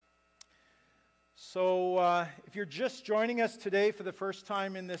If you're just joining us today for the first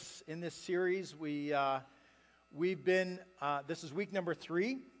time in this series, we've been this is week number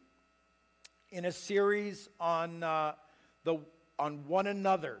 3 in a series on one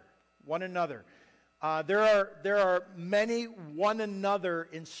another. There are many one another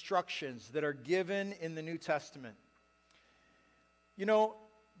instructions that are given in the New Testament. You know,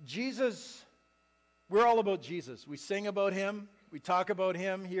 Jesus. We're all about Jesus. We sing about him. We talk about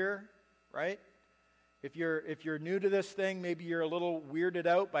him here, right? If you're new to this thing, maybe you're a little weirded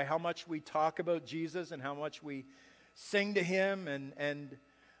out by how much we talk about Jesus and how much we sing to him and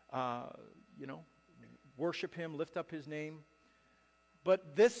worship him, lift up his name.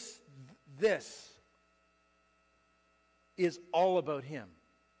 But this is all about him.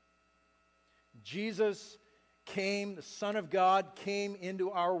 Jesus came, the Son of God came into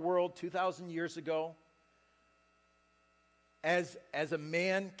our world 2,000 years ago. As a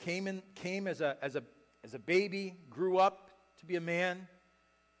man, came as a baby, grew up to be a man.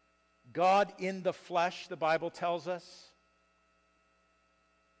 God in the flesh, the Bible tells us.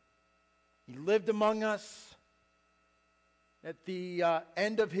 He lived among us. At the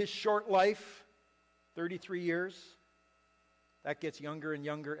end of his short life, 33 years, that gets younger and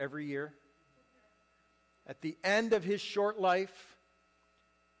younger every year. At the end of his short life,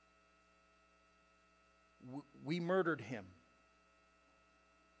 we murdered him.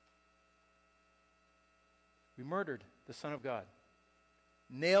 We murdered the Son of God,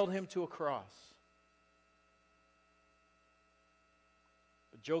 nailed him to a cross.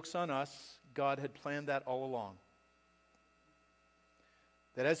 But joke's on us, God had planned that all along.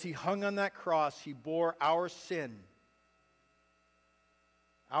 That as he hung on that cross, he bore our sin,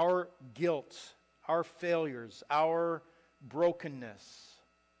 our guilt, our failures, our brokenness.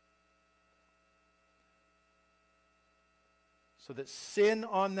 So that sin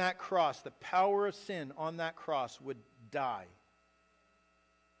on that cross, the power of sin on that cross would die.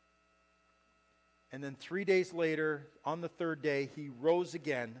 And then 3 days later, on the third day, he rose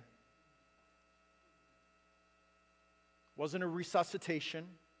again. Wasn't a resuscitation.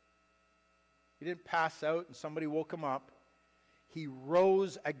 He didn't pass out and somebody woke him up. He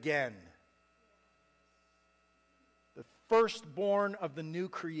rose again. The firstborn of the new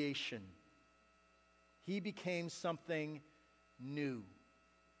creation. He became something new.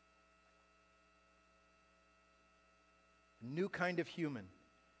 A new kind of human.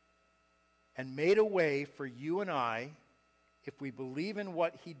 And made a way for you and I, if we believe in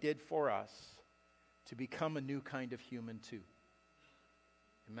what he did for us, to become a new kind of human too.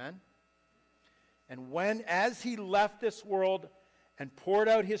 Amen? And as he left this world and poured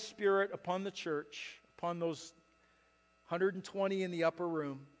out his Spirit upon the church, upon those 120 in the upper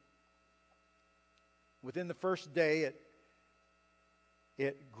room, within the first day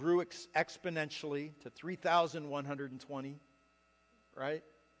it grew exponentially to 3,120, right?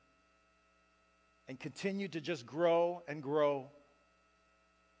 And continued to just grow and grow.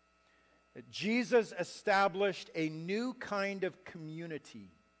 That Jesus established a new kind of community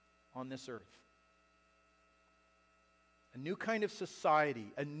on this earth. A new kind of society,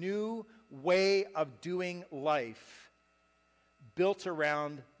 a new way of doing life built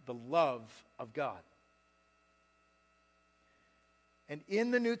around the love of God. And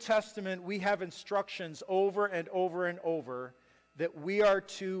in the New Testament, we have instructions over and over and over that we are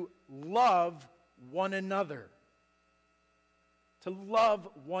to love one another. To love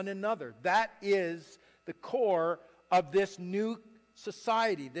one another. That is the core of this new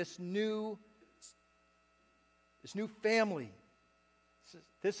society, this new family.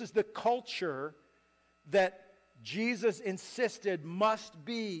 This is the culture that Jesus insisted must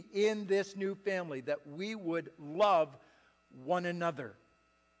be in this new family, that we would love one another.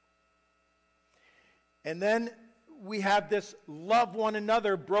 And then we have this love one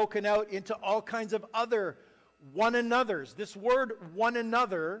another broken out into all kinds of other one another's. This word one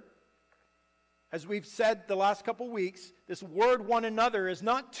another, as we've said the last couple weeks, this word one another is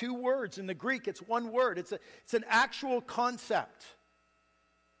not two words in the Greek, it's one word. It's an actual concept.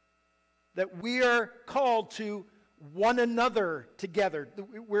 That we are called to one another together.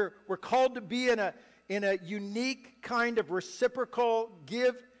 We're called to be in a unique kind of reciprocal,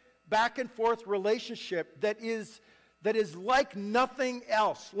 give back and forth relationship that is like nothing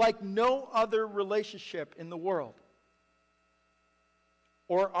else, like no other relationship in the world.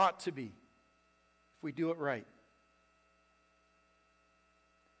 Or ought to be, if we do it right.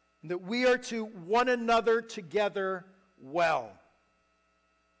 And that we are to one another together well.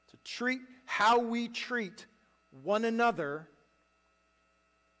 To treat how we treat one another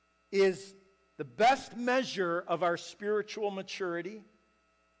is the best measure of our spiritual maturity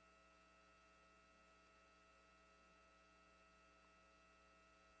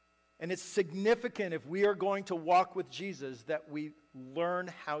And it's significant if we are going to walk with Jesus that we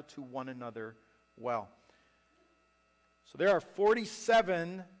learn how to one another well. So there are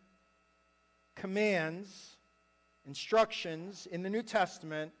 47 commands, instructions in the New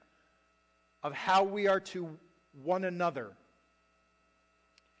Testament of how we are to one another.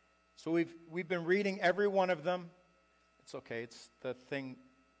 So we've been reading every one of them. It's okay, it's the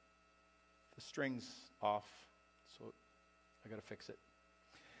string's off, so I got to fix it.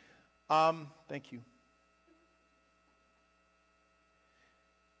 Thank you.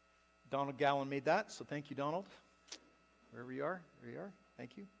 Donald Gallen made that, so thank you, Donald. Wherever you are, there you are.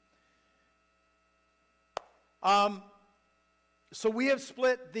 Thank you. So we have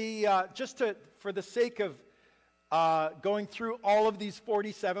split the, for the sake of going through all of these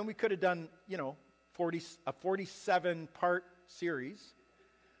 47, we could have done, a 47-part series.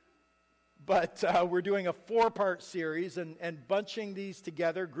 But we're doing a 4-part series and bunching these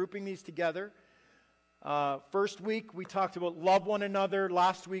together, grouping these together. First week, we talked about love one another.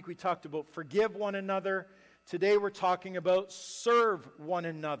 Last week, we talked about forgive one another. Today, we're talking about serve one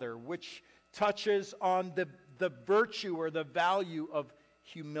another, which touches on the virtue or the value of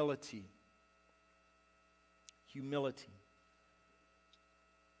humility. Humility.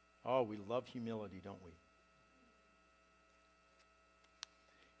 Oh, we love humility, don't we?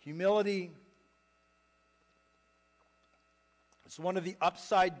 Humility is one of the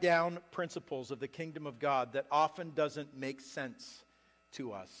upside-down principles of the kingdom of God that often doesn't make sense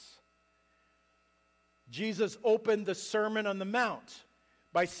to us. Jesus opened the Sermon on the Mount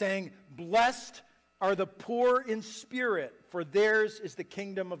by saying, "Blessed are the poor in spirit, for theirs is the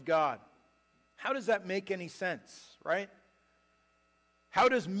kingdom of God." How does that make any sense, right? How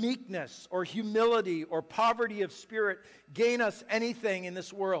does meekness or humility or poverty of spirit gain us anything in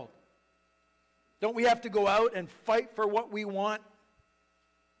this world? Don't we have to go out and fight for what we want?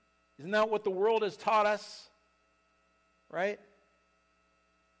 Isn't that what the world has taught us? Right?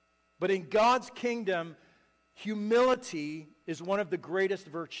 But in God's kingdom, humility is one of the greatest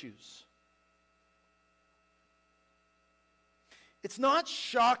virtues. It's not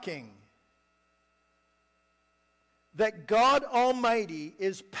shocking that God Almighty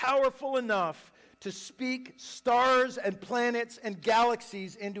is powerful enough to speak stars and planets and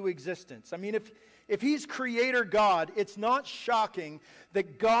galaxies into existence. I mean, if He's Creator God, it's not shocking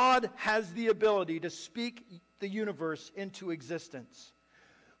that God has the ability to speak the universe into existence.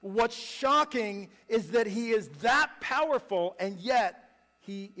 What's shocking is that He is that powerful and yet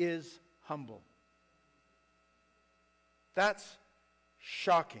He is humble. That's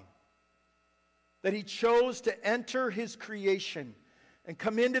shocking. That He chose to enter His creation and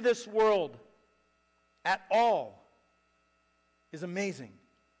come into this world at all is amazing.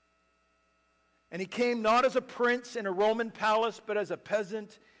 And He came not as a prince in a Roman palace, but as a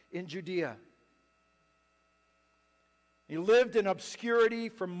peasant in Judea. He lived in obscurity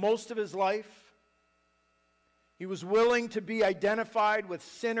for most of His life. He was willing to be identified with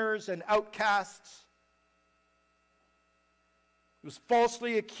sinners and outcasts. He was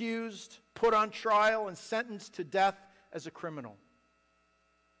falsely accused, put on trial, and sentenced to death as a criminal.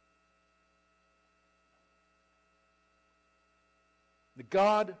 The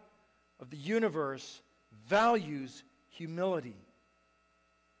God of the universe values humility.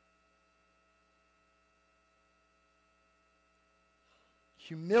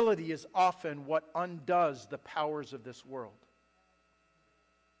 Humility is often what undoes the powers of this world.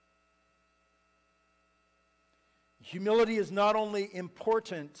 Humility is not only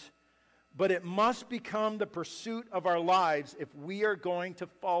important, but it must become the pursuit of our lives if we are going to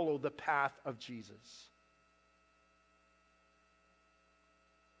follow the path of Jesus.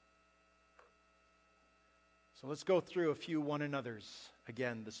 So let's go through a few one another's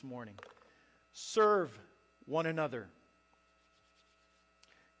again this morning. Serve one another.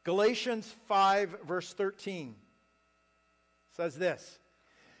 Galatians 5, verse 13 says this: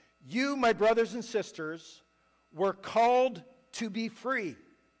 "You, my brothers and sisters, were called to be free."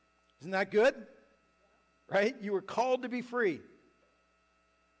 Isn't that good? Right? You were called to be free.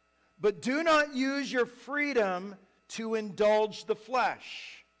 "But do not use your freedom to indulge the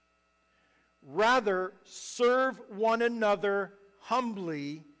flesh. Rather, serve one another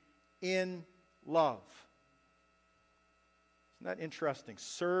humbly in love." Isn't that interesting?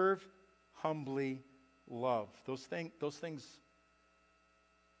 Serve, humbly, love. Those things,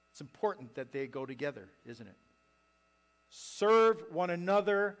 it's important that they go together, isn't it? Serve one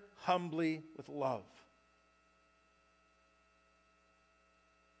another humbly with love.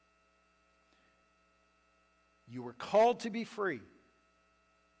 You were called to be free.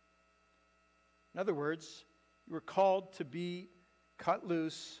 In other words, you were called to be cut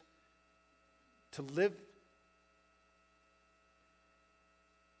loose to live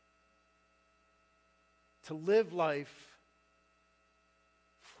life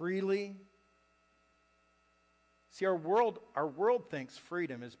freely. See, our world thinks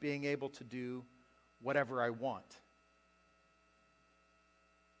freedom is being able to do whatever I want.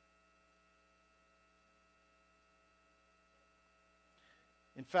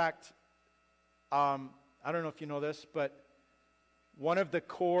 In fact, I don't know if you know this, but one of the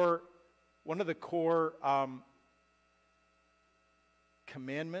core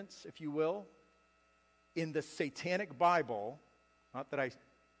commandments, if you will, in the Satanic Bible, not that I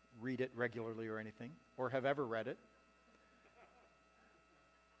read it regularly or anything, or have ever read it,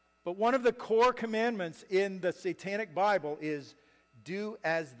 but one of the core commandments in the Satanic Bible is, do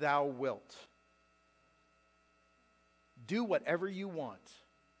as thou wilt. Do whatever you want,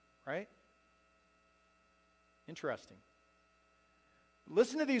 right? Interesting.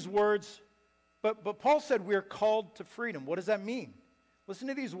 Listen to these words, but Paul said we're called to freedom. What does that mean? Listen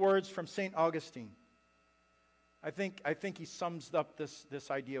to these words from St. Augustine. I think he sums up this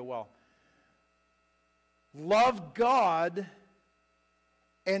idea well. Love God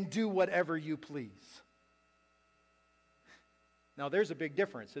and do whatever you please. Now there's a big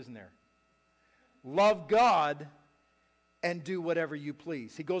difference, isn't there? Love God and do whatever you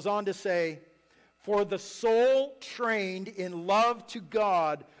please. He goes on to say, for the soul trained in love to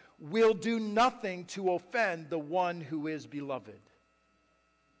God will do nothing to offend the one who is beloved.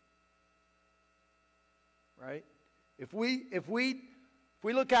 Right? If we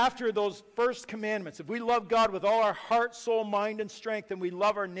look after those first commandments, if we love God with all our heart, soul, mind, and strength, and we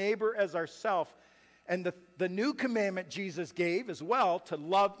love our neighbor as ourselves, and the new commandment Jesus gave as well, to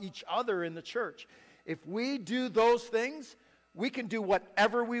love each other in the church. If we do those things, we can do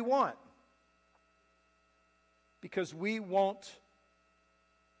whatever we want. Because we won't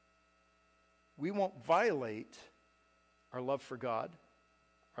violate our love for God,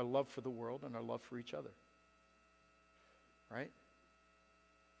 our love for the world, and our love for each other. Right?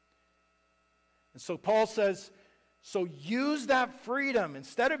 And so Paul says, so use that freedom.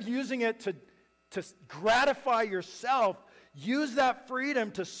 Instead of using it to gratify yourself, use that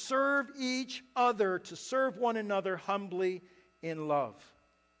freedom to serve each other, to serve one another humbly in love.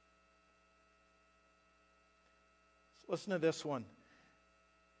 So listen to this one.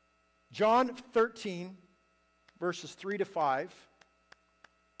 John 13, verses 3 to 5.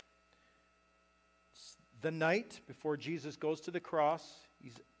 The night before Jesus goes to the cross,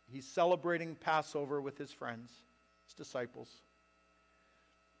 he's celebrating Passover with his friends, his disciples.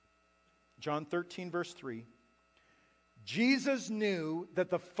 John 13, verse 3. Jesus knew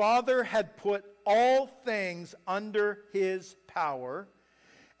that the Father had put all things under his power,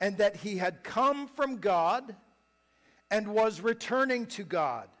 and that he had come from God and was returning to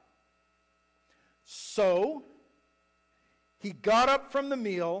God. So he got up from the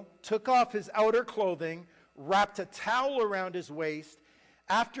meal, took off his outer clothing, wrapped a towel around his waist.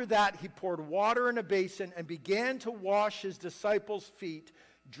 After that, he poured water in a basin and began to wash his disciples' feet,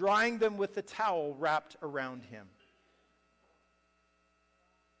 drying them with the towel wrapped around him.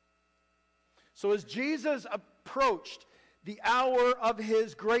 So as Jesus approached the hour of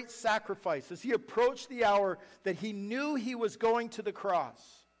his great sacrifice, as he approached the hour that he knew he was going to the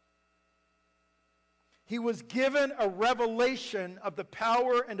cross, he was given a revelation of the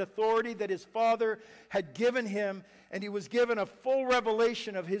power and authority that his Father had given him, and he was given a full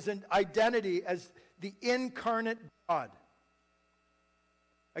revelation of his identity as the incarnate God.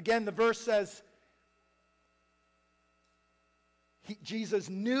 Again, the verse says, Jesus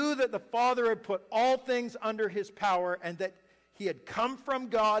knew that the Father had put all things under his power, and that he had come from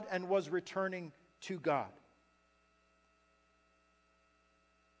God and was returning to God.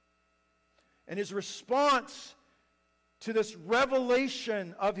 And his response to this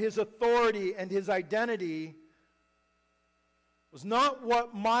revelation of his authority and his identity was not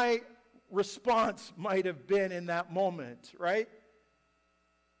what my response might have been in that moment, right?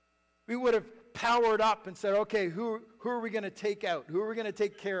 We would have powered up and said, okay, who are we going to take out? Who are we going to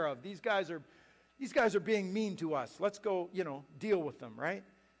take care of? These guys are being mean to us. Let's go, deal with them, right?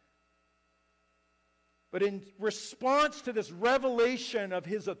 But in response to this revelation of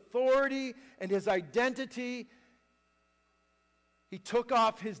his authority and his identity, he took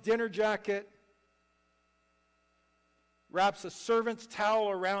off his dinner jacket, wraps a servant's towel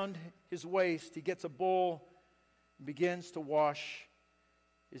around his waist. He gets a bowl and begins to wash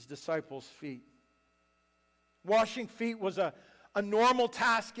his disciples' feet. Washing feet was a normal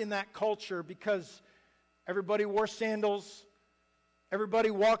task in that culture because everybody wore sandals.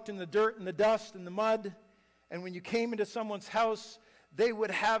 Everybody walked in the dirt and the dust and the mud. And when you came into someone's house, they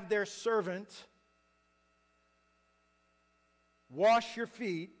would have their servant wash your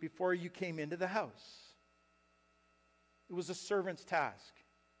feet before you came into the house. It was a servant's task.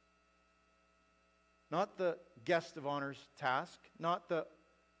 Not the guest of honor's task, not the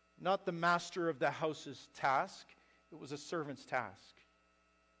master of the house's task. It was a servant's task.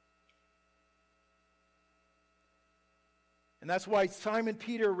 And that's why Simon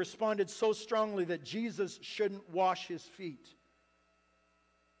Peter responded so strongly that Jesus shouldn't wash his feet.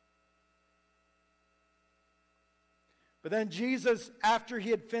 But then Jesus, after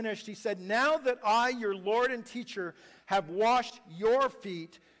he had finished, he said, "Now that I, your Lord and teacher, have washed your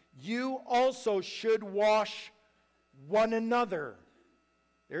feet, you also should wash one another."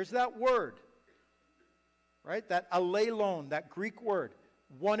 There's that word, right? That alelon, that Greek word,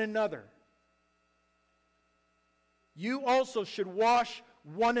 one another. You also should wash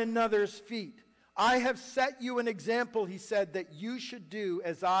one another's feet. I have set you an example, he said, that you should do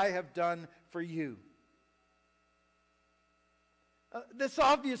as I have done for you. This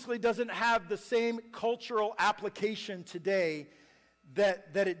obviously doesn't have the same cultural application today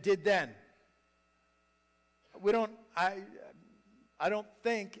that it did then. I don't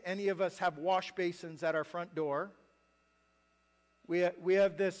think any of us have wash basins at our front door. We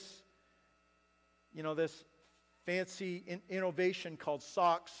have this, this fancy innovation called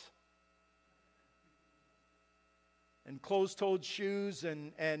socks and closed-toed shoes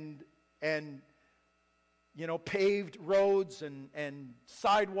and paved roads and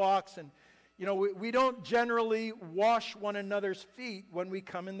sidewalks. And, we don't generally wash one another's feet when we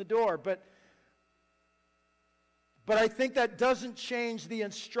come in the door. But I think that doesn't change the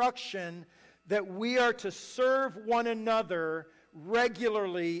instruction that we are to serve one another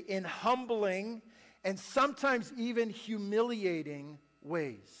regularly in humbling and sometimes even humiliating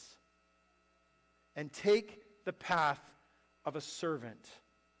ways, and take the path of a servant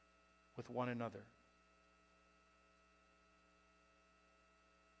with one another.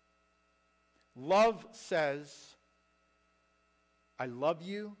 Love says, I love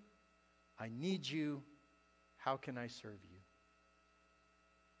you, I need you, how can I serve you?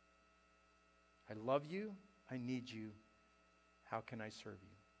 I love you, I need you, how can I serve you?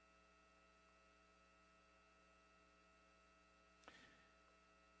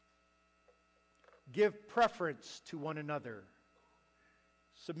 Give preference to one another.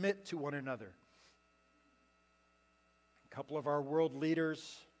 Submit to one another. A couple of our world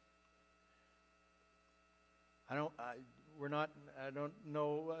leaders, I don't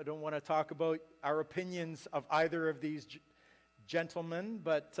want to talk about our opinions of either of these gentlemen,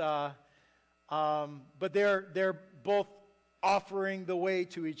 but they're both offering the way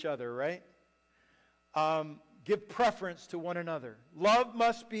to each other, right? Give preference to one another. Love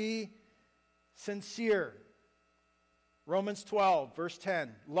must be sincere. Romans 12, verse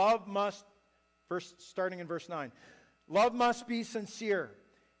 10. Starting in verse 9. Love must be sincere.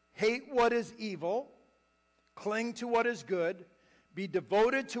 Hate what is evil. Cling to what is good. Be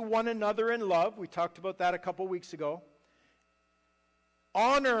devoted to one another in love. We talked about that a couple weeks ago.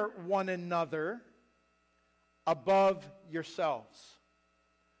 Honor one another above yourselves.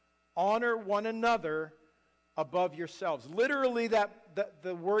 Honor one another above yourselves. Literally,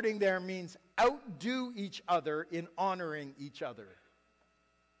 the wording there means outdo each other in honoring each other.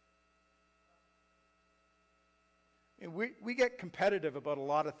 And we get competitive about a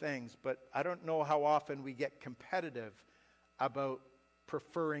lot of things, but I don't know how often we get competitive about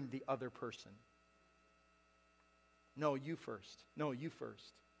preferring the other person. No, you first. No, you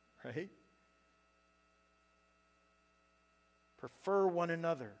first. Right? Prefer one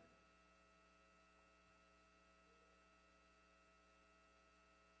another.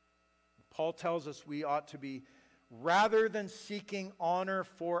 Paul tells us we ought to be, rather than seeking honor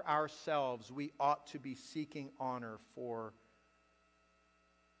for ourselves, we ought to be seeking honor for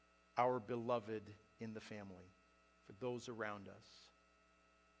our beloved in the family, for those around us.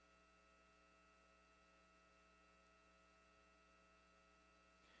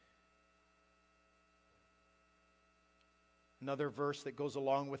 Another verse that goes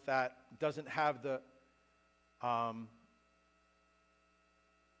along with that doesn't have the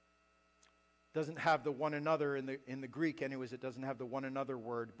one another in the Greek. Anyways, it doesn't have the one another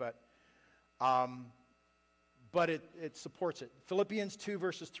word, but it supports it. Philippians 2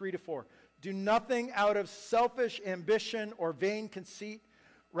 verses 3 to 4. Do nothing out of selfish ambition or vain conceit.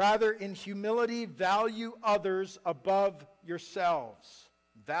 Rather, in humility, value others above yourselves.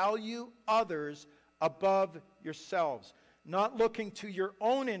 Value others above yourselves. Not looking to your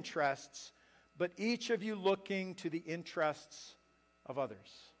own interests, but each of you looking to the interests of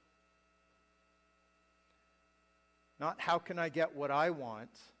others. Not how can I get what I want,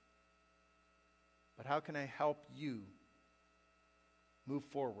 but how can I help you move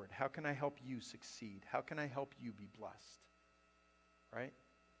forward? How can I help you succeed? How can I help you be blessed? Right?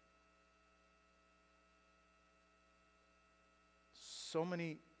 So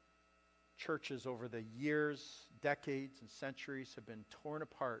many churches over the years, decades, and centuries have been torn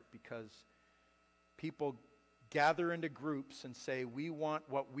apart because people gather into groups and say, we want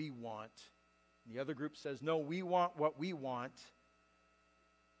what we want. And the other group says, no, we want what we want.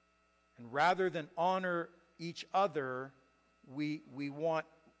 And rather than honor each other, we want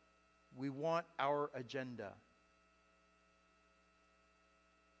our agenda.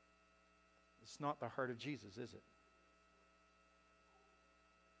 It's not the heart of Jesus, is it?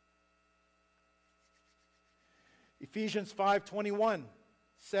 Ephesians 5:21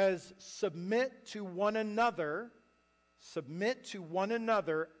 says, submit to one another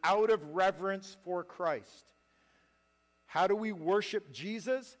out of reverence for Christ. How do we worship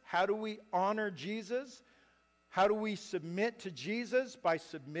Jesus? How do we honor Jesus? How do we submit to Jesus? By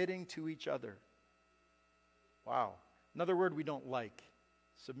submitting to each other. Wow. Another word we don't like.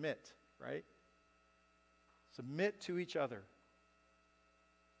 Submit, right? Submit to each other.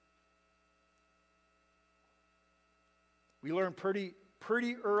 We learn pretty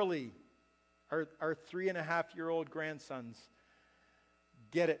early, our 3.5-year-old grandsons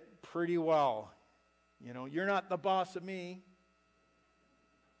get it pretty well. You know, you're not the boss of me.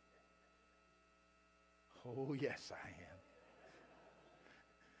 Oh, yes, I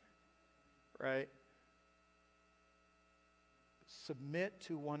am. Right? Submit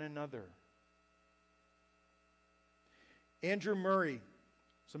to one another. Andrew Murray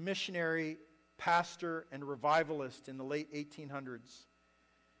was a missionary, pastor, and revivalist in the late 1800s.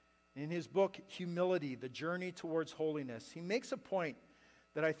 In his book, Humility, The Journey Towards Holiness, he makes a point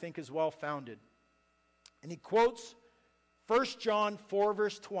that I think is well-founded. And he quotes 1 John 4,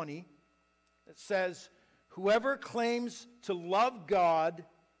 verse 20, that says, whoever claims to love God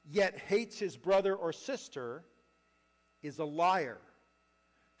yet hates his brother or sister is a liar.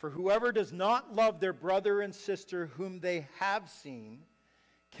 For whoever does not love their brother and sister whom they have seen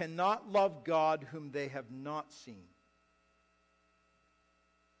cannot love God whom they have not seen.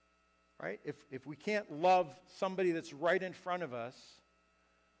 Right? If we can't love somebody that's right in front of us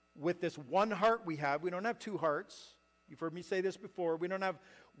with this one heart we have, we don't have two hearts. You've heard me say this before. We don't have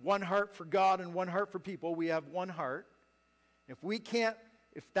one heart for God and one heart for people. We have one heart.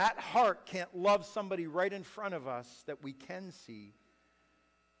 If that heart can't love somebody right in front of us that we can see,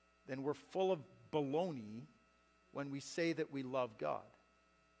 then we're full of baloney when we say that we love God.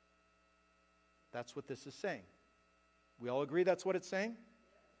 That's what this is saying. We all agree that's what it's saying?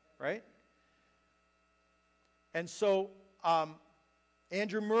 Right? And so,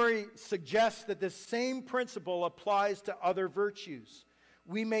 Andrew Murray suggests that this same principle applies to other virtues.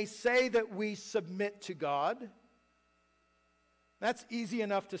 We may say that we submit to God. That's easy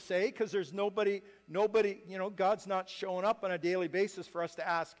enough to say because there's nobody, God's not showing up on a daily basis for us to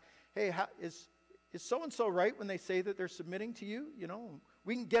ask, hey, is so-and-so right when they say that they're submitting to you?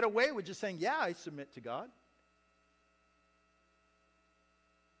 We can get away with just saying, yeah, I submit to God.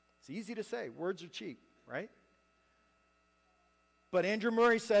 It's easy to say. Words are cheap, right? But Andrew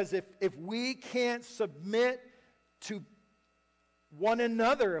Murray says if we can't submit to one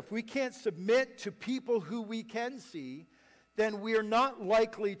another, if we can't submit to people who we can see, then we are not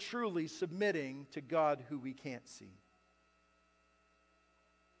likely truly submitting to God who we can't see.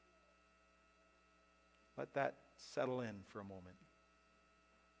 Let that settle in for a moment,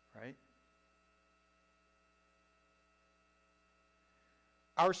 right?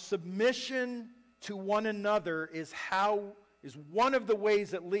 Our submission to one another is one of the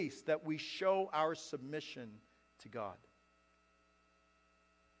ways, at least, that we show our submission to God.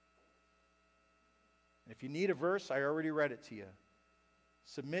 And if you need a verse, I already read it to you.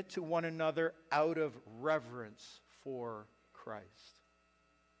 Submit to one another out of reverence for Christ.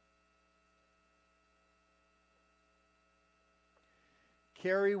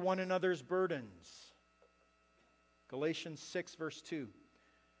 Carry one another's burdens. Galatians 6, verse 2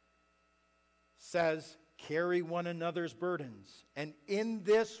 says, carry one another's burdens, and in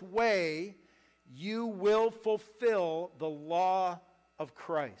this way you will fulfill the law of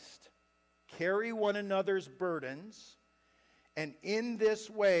Christ. Carry one another's burdens, and in this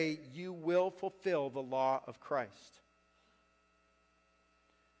way you will fulfill the law of Christ.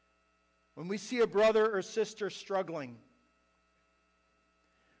 When we see a brother or sister struggling,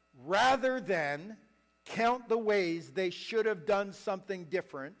 rather than count the ways they should have done something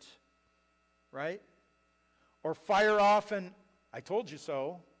different, right? Or fire off and, I told you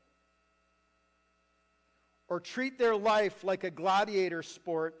so. Or treat their life like a gladiator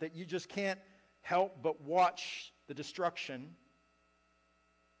sport that you just can't help but watch the destruction.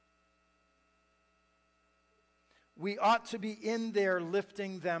 we ought to be in there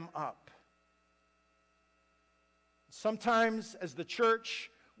lifting them up. Sometimes, as the church,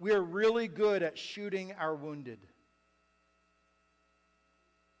 we are really good at shooting our wounded.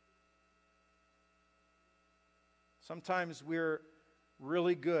 Sometimes we're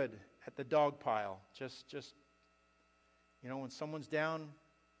really good at the dog pile. Just when someone's down,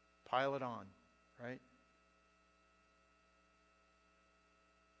 pile it on, right?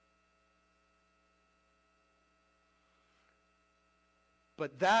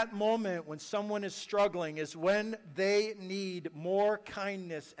 But that moment when someone is struggling is when they need more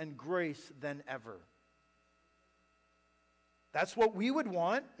kindness and grace than ever. That's what we would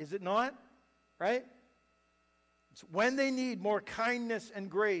want, is it not? Right? It's when they need more kindness and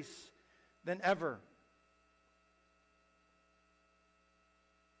grace than ever.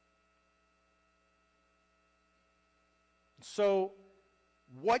 So,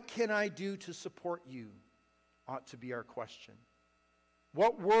 what can I do to support you? Ought to be our question.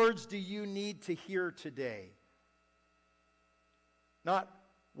 What words do you need to hear today? Not,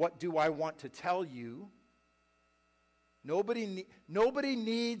 what do I want to tell you? Nobody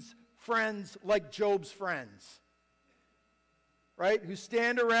needs friends like Job's friends, right? Who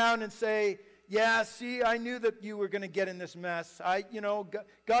stand around and say, yeah, see, I knew that you were going to get in this mess.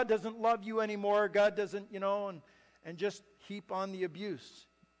 God doesn't love you anymore. God doesn't, and just heap on the abuse.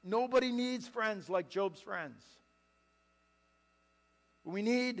 Nobody needs friends like Job's friends. We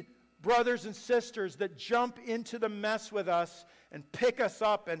need brothers and sisters that jump into the mess with us and pick us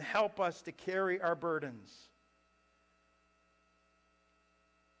up and help us to carry our burdens.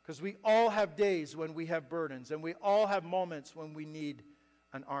 Because we all have days when we have burdens, and we all have moments when we need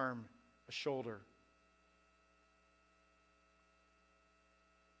an arm, a shoulder.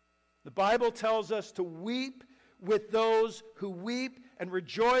 The Bible tells us to weep with those who weep and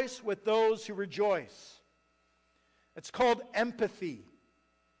rejoice with those who rejoice. It's called empathy.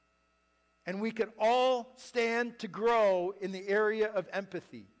 And we can all stand to grow in the area of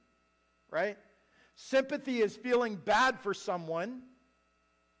empathy, right? Sympathy is feeling bad for someone,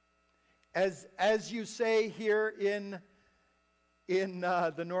 as you say here in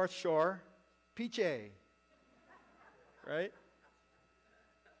the North Shore, piche, right?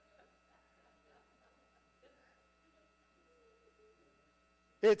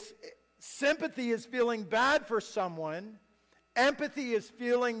 Sympathy is feeling bad for someone. Empathy is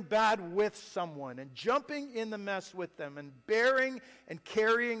feeling bad with someone and jumping in the mess with them and bearing and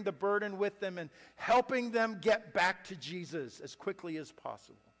carrying the burden with them and helping them get back to Jesus as quickly as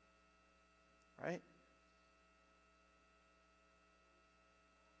possible. Right?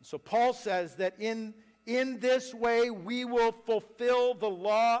 So Paul says that in this way we will fulfill the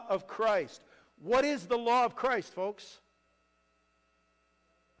law of Christ. What is the law of Christ, folks?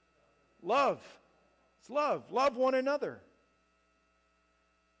 Love. It's love. Love one another.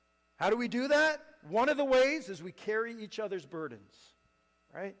 How do we do that? One of the ways is we carry each other's burdens,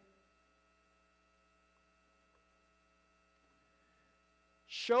 right?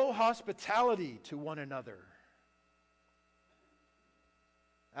 Show hospitality to one another.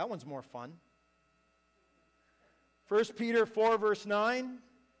 That one's more fun. 1 Peter 4, verse 9.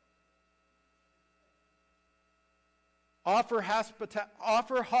 Offer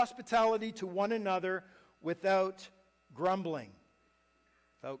hospitality to one another without grumbling.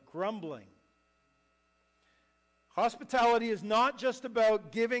 Without grumbling. Hospitality is not just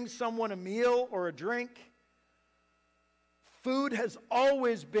about giving someone a meal or a drink. Food has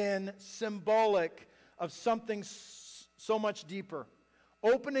always been symbolic of something so much deeper.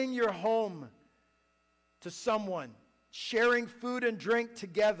 Opening your home to someone, sharing food and drink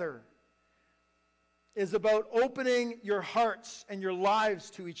together, is about opening your hearts and your lives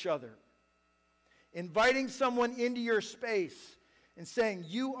to each other. Inviting someone into your space and saying,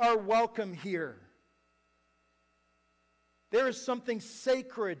 you are welcome here. There is something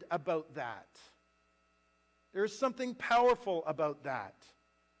sacred about that. There is something powerful about that.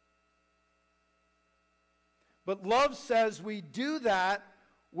 But love says we do that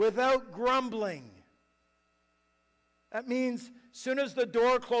without grumbling. That means as soon as the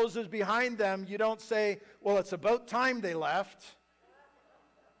door closes behind them, you don't say, well, it's about time they left.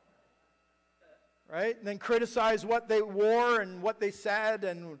 Right? And then criticize what they wore and what they said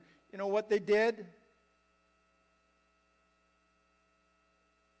and, what they did.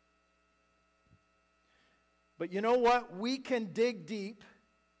 But you know what? We can dig deep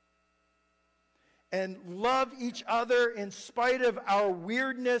and love each other in spite of our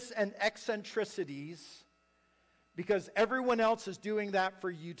weirdness and eccentricities, because everyone else is doing that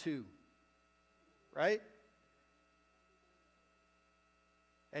for you too. Right?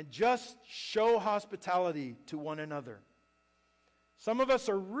 and just show hospitality to one another. Some of us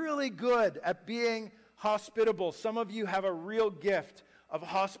are really good at being hospitable. Some of you have a real gift of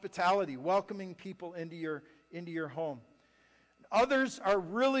hospitality, welcoming people into your home. Others are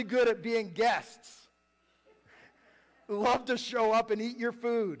really good at being guests. Love to show up and eat your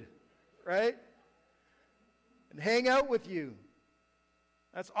food, right? And hang out with you.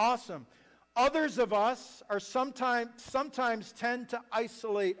 That's awesome. Others of us are sometimes tend to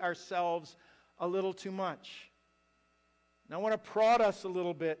isolate ourselves a little too much. And I want to prod us a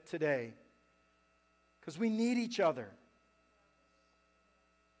little bit today, because we need each other.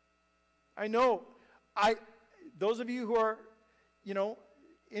 I know, those of you who are,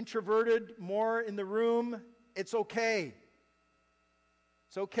 introverted, more in the room, it's okay.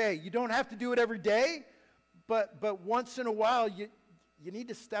 It's okay. You don't have to do it every day, but once in a while, you need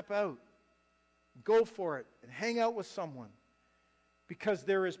to step out. Go for it and hang out with someone, because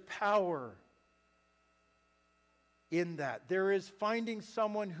there is power in that. There is finding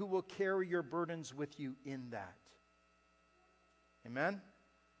someone who will carry your burdens with you in that. Amen?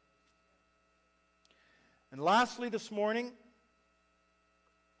 And lastly this morning,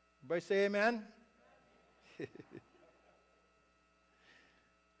 everybody say amen?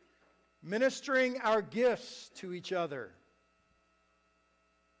 Ministering our gifts to each other.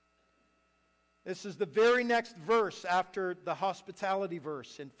 This is the very next verse after the hospitality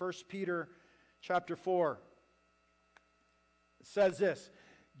verse in 1 Peter chapter 4. It says this: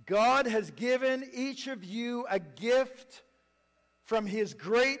 God has given each of you a gift from His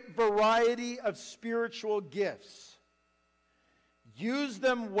great variety of spiritual gifts. Use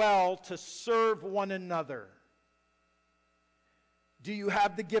them well to serve one another. Do you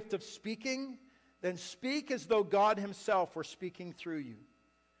have the gift of speaking? Then speak as though God Himself were speaking through you.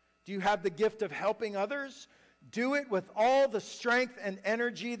 Do you have the gift of helping others? Do it with all the strength and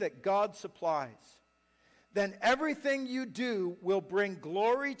energy that God supplies. Then everything you do will bring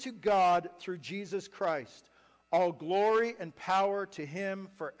glory to God through Jesus Christ. All glory and power to Him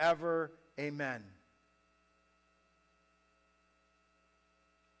forever. Amen.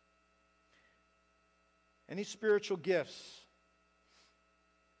 Any spiritual gifts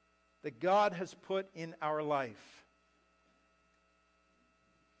that God has put in our life,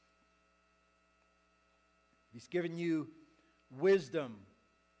 He's given you wisdom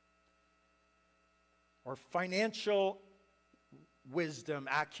or financial wisdom,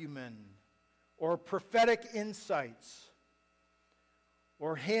 acumen, or prophetic insights,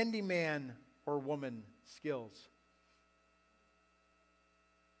 or handyman or woman skills,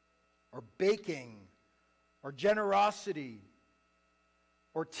 or baking, or generosity,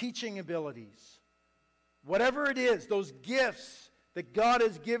 or teaching abilities. Whatever it is, those gifts that God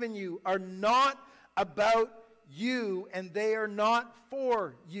has given you are not about you, and they are not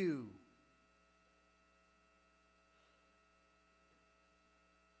for you.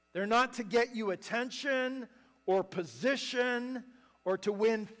 They're not to get you attention or position or to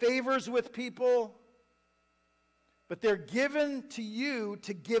win favors with people, but they're given to you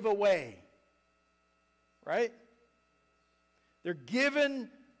to give away. Right? They're given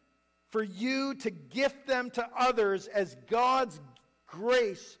for you to gift them to others as God's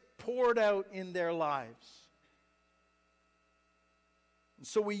grace poured out in their lives. And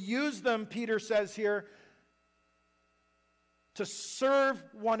so we use them, Peter says here, to serve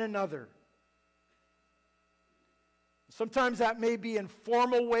one another. Sometimes that may be in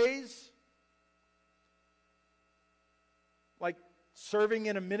formal ways, like serving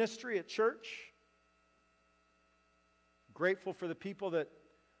in a ministry at church. Grateful for the people that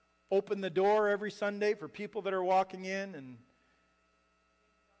open the door every Sunday for people that are walking in and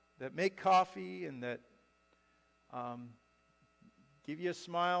that make coffee and that give you a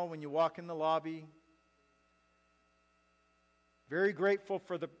smile when you walk in the lobby. Very grateful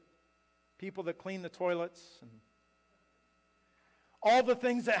for the people that clean the toilets and all the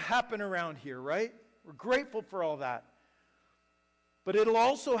things that happen around here, right? We're grateful for all that. But it'll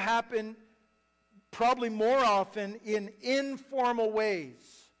also happen probably more often in informal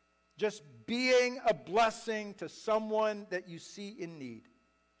ways. Just being a blessing to someone that you see in need.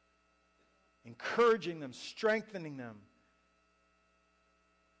 Encouraging them, strengthening them.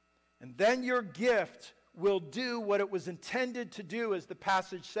 And then your gift will do what it was intended to do, as the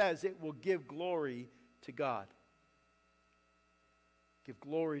passage says. It will give glory to God. Give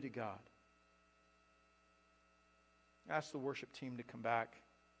glory to God. Ask the worship team to come back.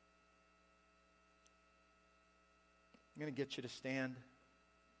 I'm going to get you to stand.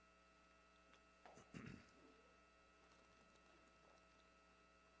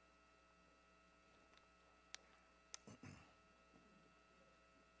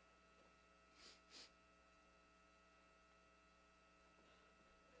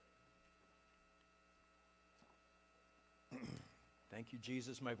 Thank you,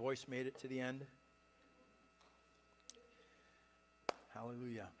 Jesus. My voice made it to the end.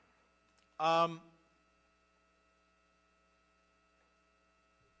 Hallelujah.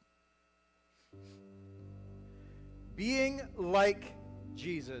 Being like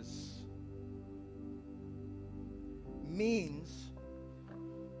Jesus means,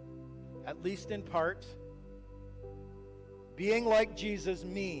 at least in part, being like Jesus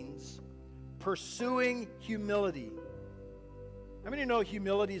means pursuing humility. How many know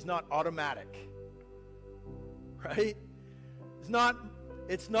humility is not automatic? Right?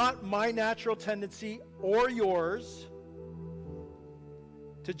 It's not my natural tendency or yours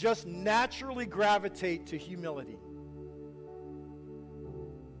to just naturally gravitate to humility.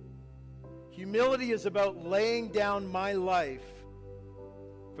 Humility is about laying down my life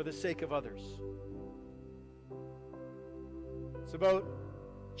for the sake of others. It's about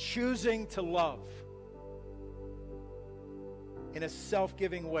choosing to love in a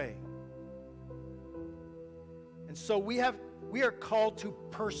self-giving way. And so we are called to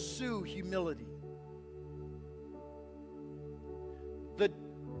pursue humility.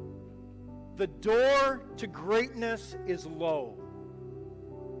 The door to greatness is low.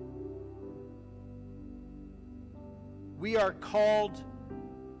 We are called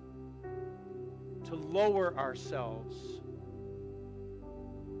to lower ourselves,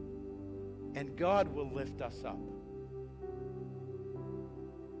 and God will lift us up.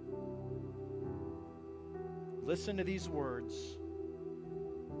 Listen to these words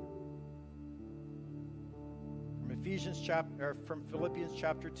from Philippians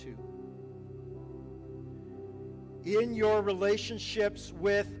chapter 2. In your relationships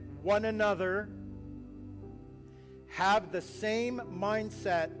with one another, have the same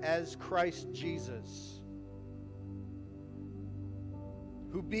mindset as Christ Jesus,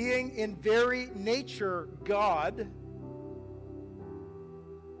 who being in very nature God,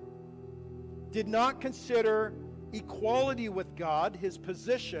 did not consider equality with God, his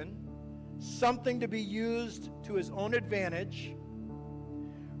position, something to be used to his own advantage.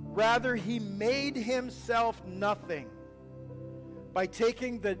 Rather, he made himself nothing by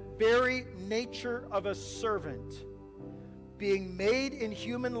taking the very nature of a servant, being made in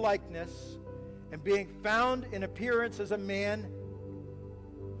human likeness, and being found in appearance as a man,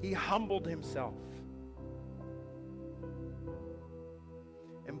 he humbled himself.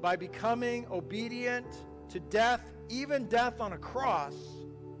 And by becoming obedient to death, even death on a cross,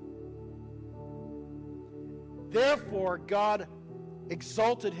 therefore God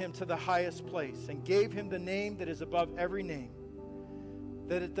exalted him to the highest place and gave him the name that is above every name,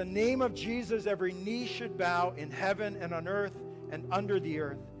 that at the name of Jesus every knee should bow in heaven and on earth and under the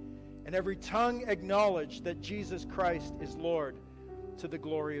earth, and every tongue acknowledge that Jesus Christ is Lord, to the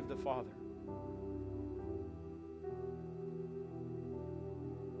glory of the Father.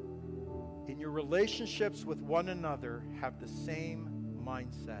 In your relationships with one another, have the same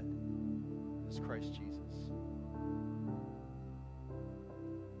mindset as Christ Jesus.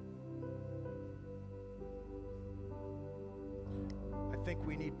 I think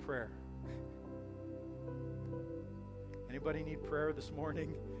we need prayer. Anybody need prayer this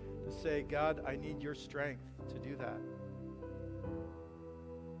morning to say, God, I need your strength to do that?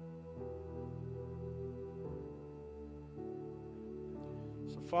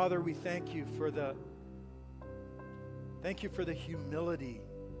 So, Father, we thank you for the humility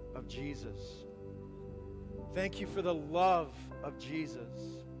of Jesus. Thank you for the love of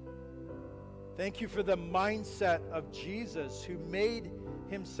Jesus. Thank you for the mindset of Jesus, who made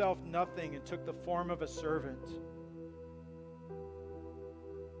himself nothing and took the form of a servant.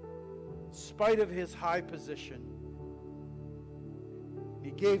 In spite of his high position,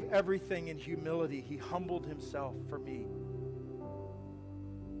 he gave everything in humility. He humbled himself for me.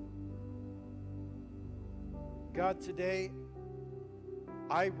 God, today,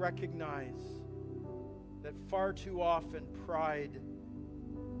 I recognize that far too often pride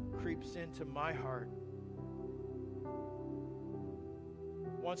creeps into my heart,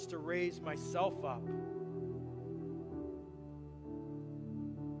 wants to raise myself up,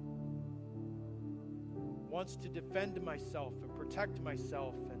 wants to defend myself and protect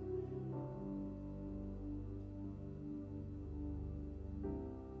myself and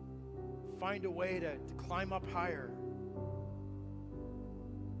find a way to climb up higher.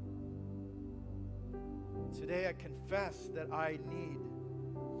 Today I confess that I need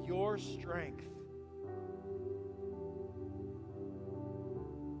your strength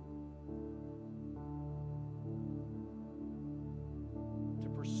to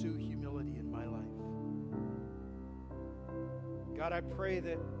pursue humility in my life. God, I pray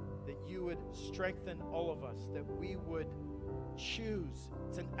that you would strengthen all of us, that we would choose.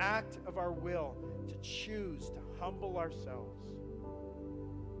 It's an act of our will to choose to humble ourselves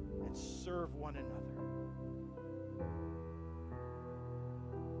and serve one another.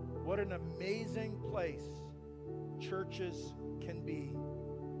 What an amazing place churches can be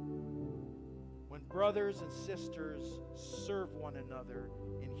when brothers and sisters serve one another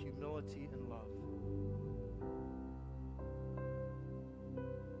in humility and love.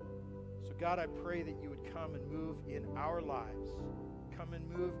 So God, I pray that you would come and move in our lives. Come and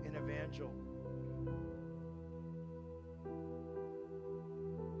move in Evangel.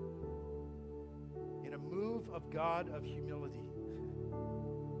 In a move of God of humility.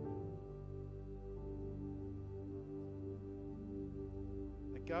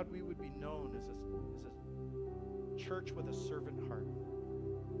 That God, we would be known as a church with a servant heart.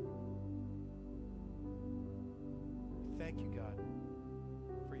 Thank you, God,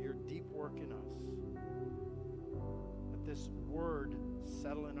 for your deep work in us. Let this word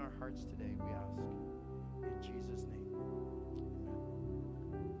settle in our hearts today, we ask. In Jesus' name, amen.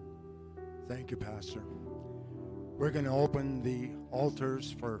 Thank you, Pastor. We're going to open the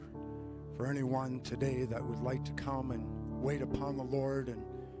altars for anyone today that would like to come and wait upon the Lord and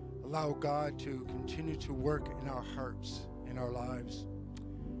allow God to continue to work in our hearts, in our lives.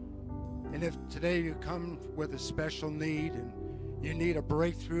 And if today you come with a special need and you need a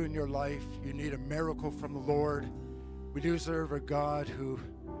breakthrough in your life, you need a miracle from the Lord, we do serve a God who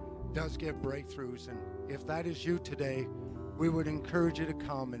does give breakthroughs. And if that is you today, we would encourage you to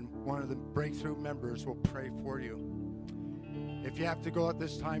come, and one of the breakthrough members will pray for you. If you have to go at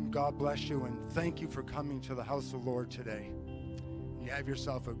this time, God bless you, and thank you for coming to the house of the Lord today. And you have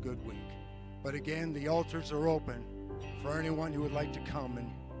yourself a good week. But again, the altars are open for anyone who would like to come and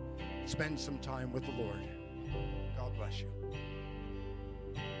spend some time with the Lord. God bless you.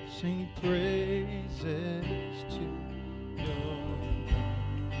 Sing praises to your